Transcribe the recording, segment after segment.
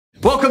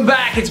Welcome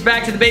back. It's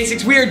Back to the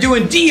Basics. We are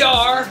doing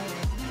DR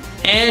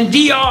and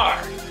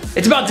DR.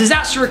 It's about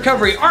disaster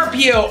recovery,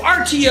 RPO,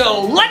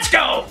 RTO. Let's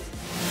go.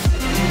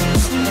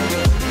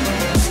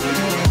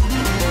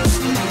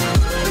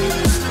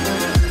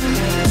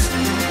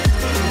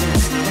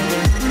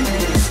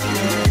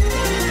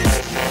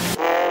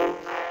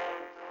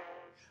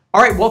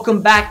 All right,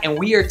 welcome back, and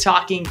we are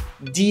talking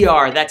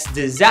DR. That's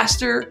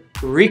disaster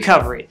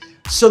recovery.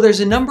 So there's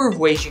a number of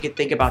ways you could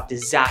think about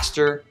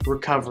disaster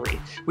recovery.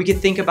 We could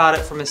think about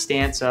it from a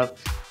stance of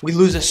we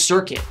lose a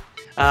circuit,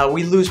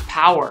 we lose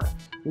power,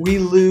 we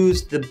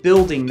lose the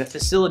building, the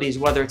facilities,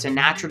 whether it's a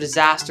natural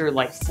disaster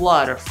like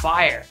flood or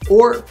fire,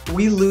 or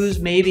we lose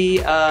maybe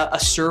a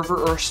server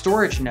or a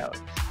storage node.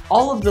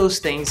 All of those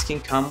things can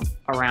come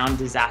around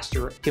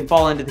disaster, can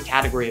fall into the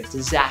category of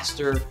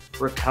disaster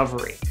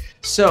recovery.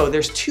 So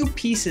there's two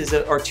pieces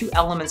or two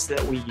elements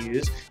that we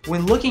use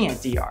when looking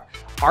at DR.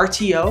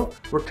 RTO,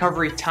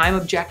 recovery time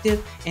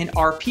objective, and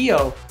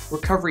RPO,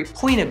 recovery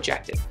point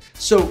objective.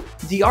 So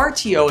the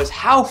RTO is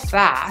how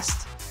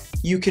fast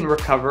you can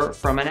recover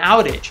from an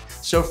outage.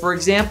 So for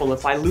example,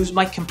 if I lose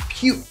my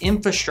compute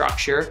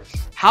infrastructure,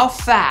 how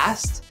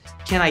fast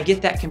can I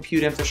get that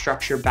compute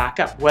infrastructure back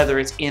up, whether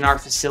it's in our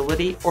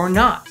facility or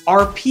not?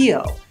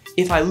 RPO,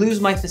 if I lose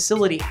my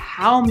facility,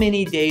 how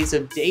many days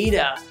of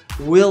data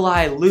will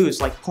I lose,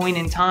 like point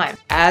in time,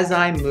 as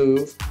I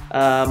move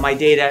my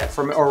data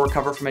from or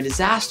recover from a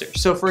disaster?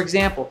 So for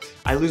example,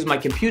 I lose my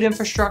compute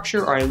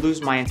infrastructure or I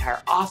lose my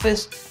entire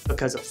office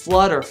because of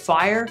flood or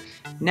fire.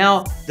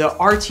 Now the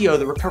RTO,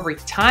 the recovery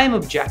time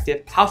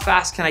objective, how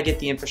fast can I get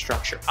the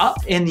infrastructure up?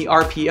 And the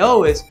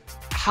RPO is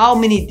how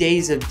many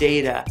days of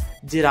data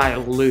did I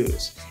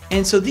lose?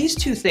 And so these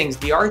two things,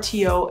 the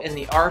RTO and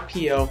the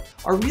RPO,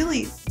 are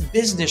really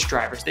business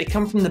drivers. They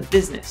come from the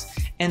business.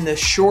 And the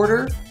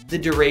shorter the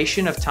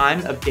duration of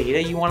time of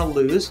data you want to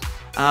lose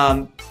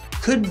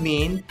could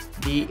mean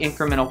the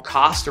incremental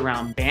cost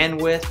around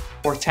bandwidth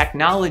or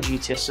technology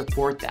to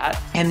support that.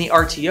 And the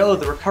RTO,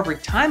 the recovery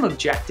time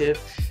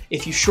objective,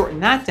 if you shorten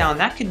that down,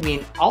 that could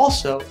mean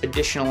also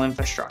additional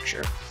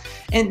infrastructure.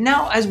 And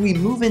now as we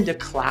move into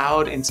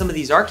cloud and some of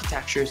these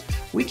architectures,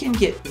 we can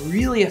get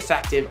really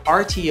effective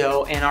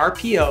RTO and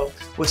RPO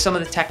with some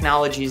of the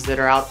technologies that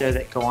are out there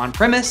that go on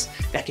premise,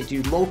 that can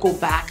do local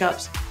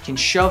backups, can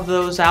shove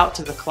those out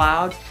to the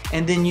cloud.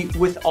 And then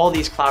with all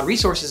these cloud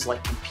resources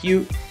like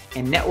compute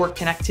and network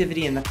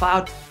connectivity in the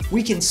cloud,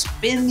 we can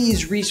spin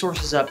these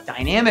resources up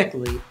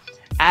dynamically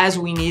as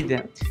we need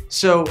them.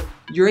 So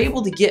you're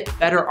able to get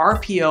better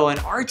RPO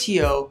and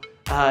RTO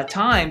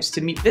times to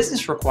meet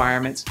business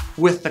requirements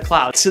with the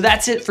cloud. So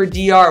that's it for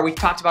DR. We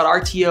talked about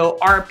RTO,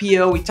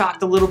 RPO. We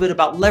talked a little bit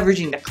about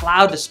leveraging the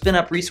cloud to spin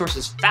up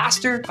resources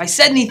faster. If I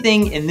said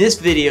anything in this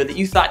video that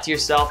you thought to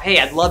yourself, hey,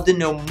 I'd love to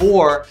know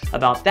more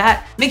about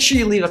that, make sure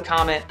you leave a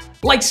comment,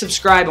 like,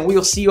 subscribe, and we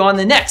will see you on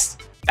the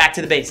next Back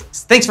to the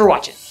Basics. Thanks for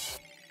watching.